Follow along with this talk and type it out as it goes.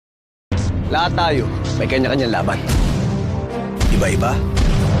Lahat tayo, may kanya-kanyang laban. Iba-iba.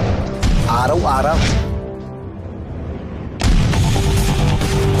 Araw-araw.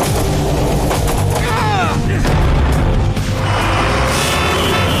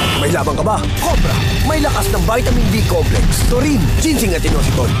 May laban ka ba? Cobra! May lakas ng vitamin B complex, taurine, ginseng at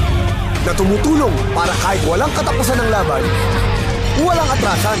inositol na tumutulong para kahit walang katapusan ng laban, walang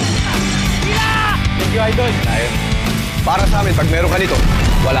atrasan. Thank you, Idol. Tayo. Para sa amin, pag meron ka nito,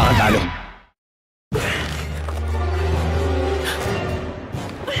 wala kang talo.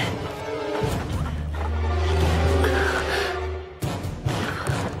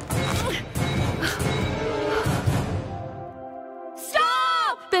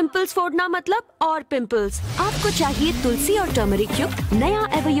 Pimples फोड़ना मतलब और pimples. आपको चाहिए तुलसी और turmeric युक्त नया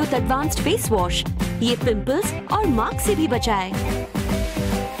Everyuth advanced face wash. ये pimples और mark से भी बचाए।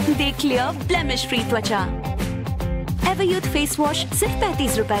 देख लिया ब्लेमिश फ्री त्वचा। एवरयूथ फेस वॉश सिर्फ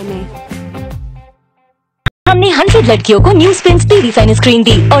 35 रुपए में। हमने 100 लड़कियों को new spins baby fine screen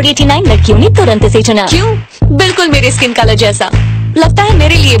दी और 89 लड़कियों ने तुरंत इसे चुना। क्यों? बिल्कुल मेरे स्किन कलर जैसा। लगता है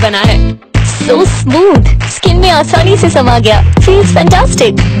मेरे लिए बना है। So smooth, स्किन में आसानी से समा गया। Feels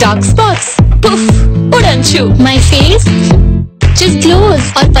fantastic. Dark spots, puff, उड़न छू। My face just glows.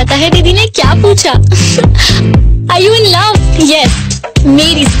 और पता है दीदी ने क्या पूछा? Are you in love? Yes.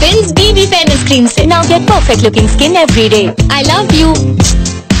 मेरी Spinz BB Fairness Cream से now get perfect looking skin every day. I love you.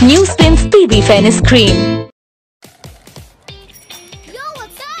 New Spinz BB Fairness Cream. Yo,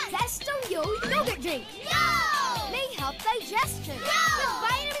 what's that? Zest-O yogurt drink. Yo! May help digestion. Yo! With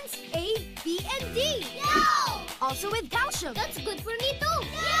vitamins A, B, and D. Yo! Also with calcium. That's good for me too.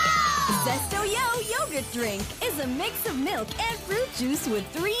 Yo! Zest-O yogurt drink is a mix of milk and fruit juice with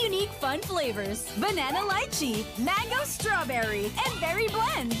 3 unique fun flavors: banana lychee, mango strawberry, and berry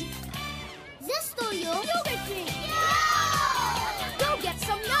blend. Zest-O yogurt drink. Yo! Go get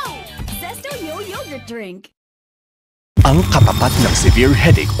some now. Zest-O yogurt drink. Ang katapat ng severe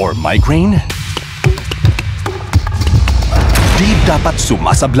headache or migraine, di dapat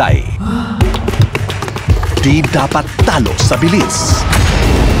sumasablay. Di dapat talo sa bilis.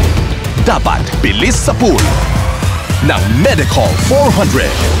 Dapat bilis Sapul ng Medicol 400.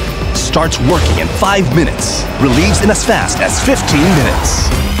 Starts working in 5 minutes. Relieves in as fast as 15 minutes.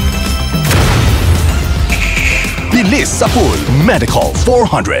 Bilis Sapul, Medicol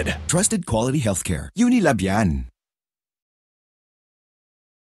 400. Trusted quality healthcare. Unilab yan.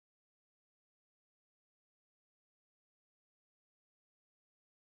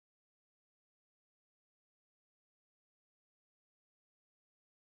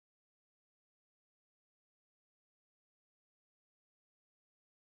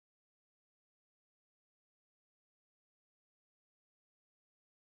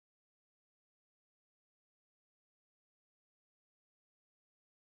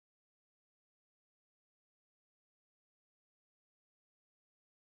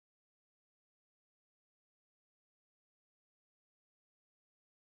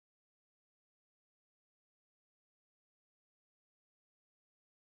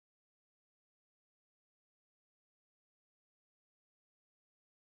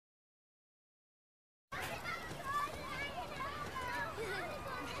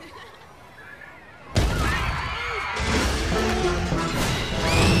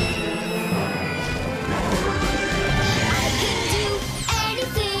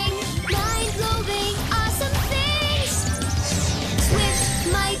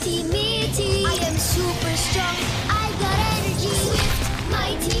 Meaty. I am super strong. I got energy. Swift,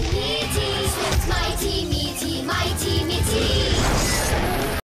 mighty, meaty. Swift, mighty, meaty, mighty, meaty.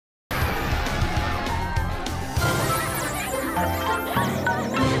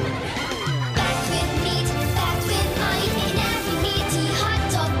 Packed with meat, packed with might, in every meaty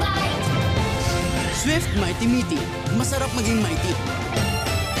hotdog bite. Swift, mighty, meaty. Masarap maging mighty.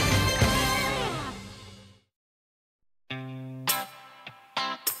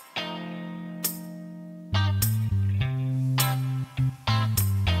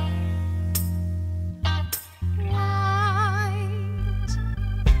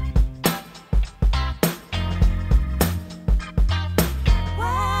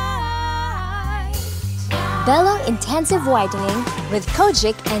 Bello Intensive Whitening with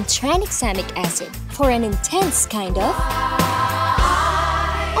kojic and tranexamic acid for an intense kind of...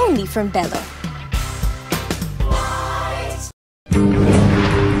 Only from Bello.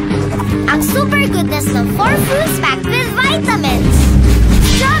 Ang super goodness ng 4 fruits packed with vitamins.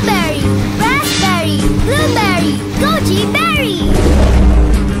 Strawberry, raspberry, blueberry, goji berry.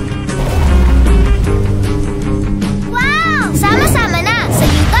 Wow! Sama-sama na sa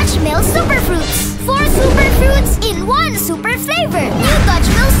New Dutch Mill Super Fruits. 4 super fruits in 1 super flavor. New Dutch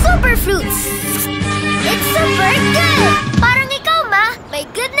Mill Super superfruits. It's super good! Parang ikaw, Ma. May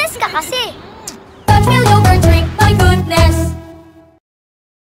goodness ka kasi. Touch-meal yogurt drink, my goodness!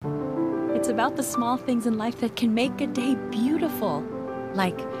 It's about the small things in life that can make a day beautiful.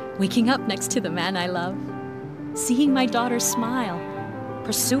 Like waking up next to the man I love, seeing my daughter smile,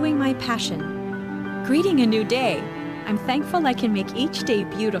 pursuing my passion, greeting a new day. I'm thankful I can make each day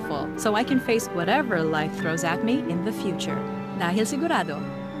beautiful so I can face whatever life throws at me in the future. Dahil sigurado,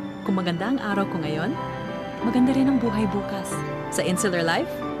 kung maganda ang araw ko ngayon, maganda rin ang buhay bukas. Sa Insular Life,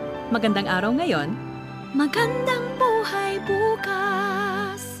 magandang araw ngayon, magandang buhay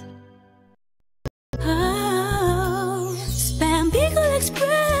bukas. Oh, Spam Bicol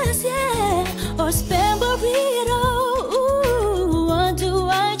Express, yeah, or Spam Burrito. Ooh, what do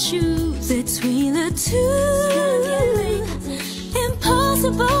I choose between the two?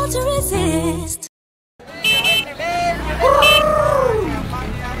 Impossible to resist.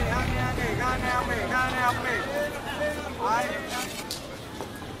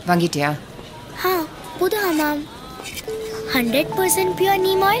 Vangitia. हाँ, पूरा हमाम 100% pure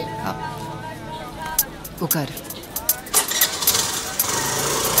neem oil? Ukar.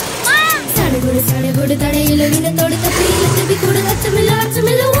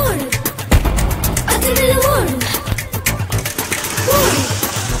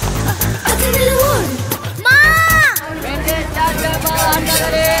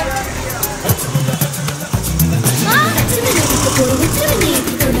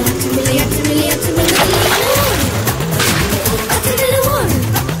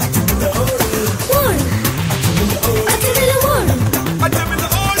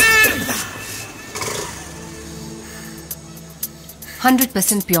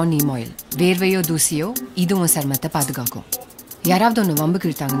 Pure neem oil. வேர்வையோ தூசியோ இது உன் சர்மத்தை பாதுகாக்கும். யாராவது ஒன்று வம்புக்கு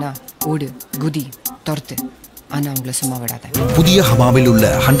இழுத்தாங்கன்னா ஓடு, குதி, தொர்த்து. ஆனா உங்களை சும்மா விடாத. புதிய ஹமாமில் உள்ள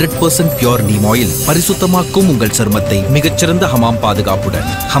 100% பியூர் நீம் ஆயில் பரிசுத்தமாக்கும் உங்கள் சருமத்தை மிகச்சிறந்த ஹமாம்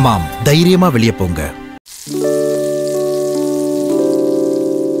பாதுகாப்புடன். ஹமாம், தைரியமா வெளியே போங்க.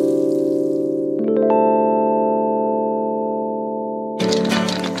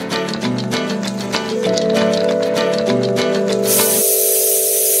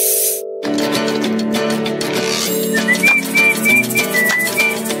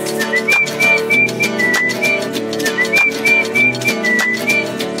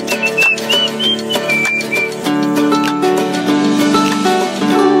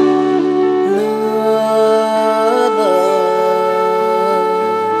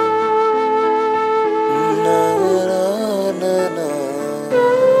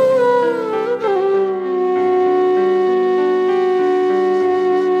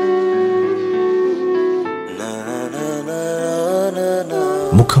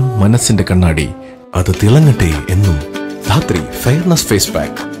 മുഖം മനസ്സിന്റെ കണ്ണാടി, അത് തിളങ്ങട്ടെ എന്നും. Dhathri fairness face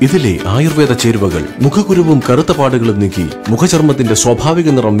pack. ഇതിലെ ആയുർവേദ ചേരുവകൾ മുഖക്കുരുവും കറുത്ത പാടുകളും നീക്കി മുഖചർമ്മത്തിന്റെ സ്വാഭാവിക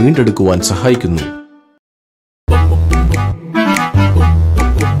നിറം വീണ്ടെടുക്കുവാൻ സഹായിക്കുന്നു.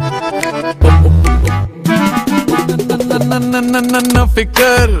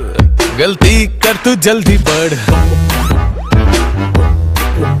 फिकर गलती कर तू जल्दी बढ़,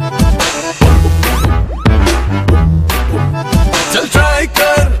 चल ट्राई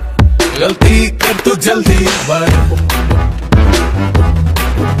कर, गलती कर तू जल्दी बढ़,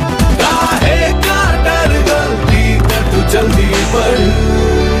 काहे का डर, गलती कर तू जल्दी बढ़।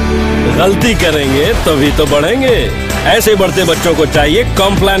 गलती करेंगे तभी तो बढ़ेंगे। ऐसे बढ़ते बच्चों को चाहिए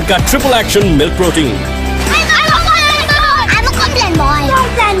कॉम्प्लान का triple action milk protein.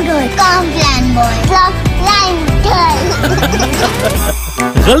 Complan good. Complan boy. Complan girl.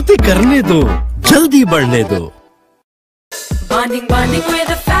 गलती करने दो, जल्दी बढ़ने दो। Bonding with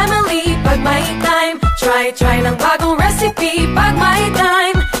the family, pag may time. Try ng bagong recipe, pag may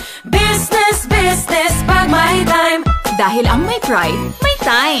time. Business, pag may time. Dahil ang may pride, may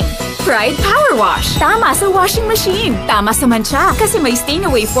time. Pride Power Wash. Tama sa washing machine. Tama sa mancha. Kasi may stain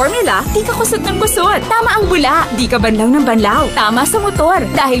away formula, di ka kusot ng kusot. Tama ang bula, di ka banlaw ng banlaw. Tama sa motor,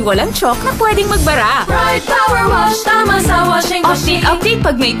 dahil walang chalk na pwedeng magbara. Pride Power Wash. Tama sa washing machine. Update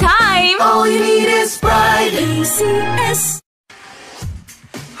pag may time. All you need is Pride. ACS.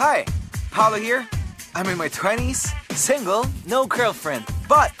 Hi, Paulo here. I'm in my 20s, single, no girlfriend,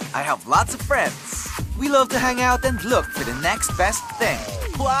 but I have lots of friends. We love to hang out and look for the next best thing.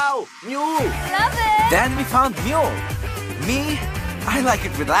 Wow, mule! Love it! Then we found mule. Me, I like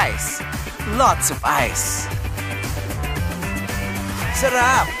it with ice. Lots of ice.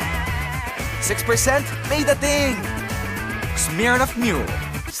 Sarap! 6% made a thing. Smeared of mule.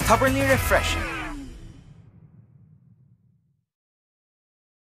 Stubbornly refreshing.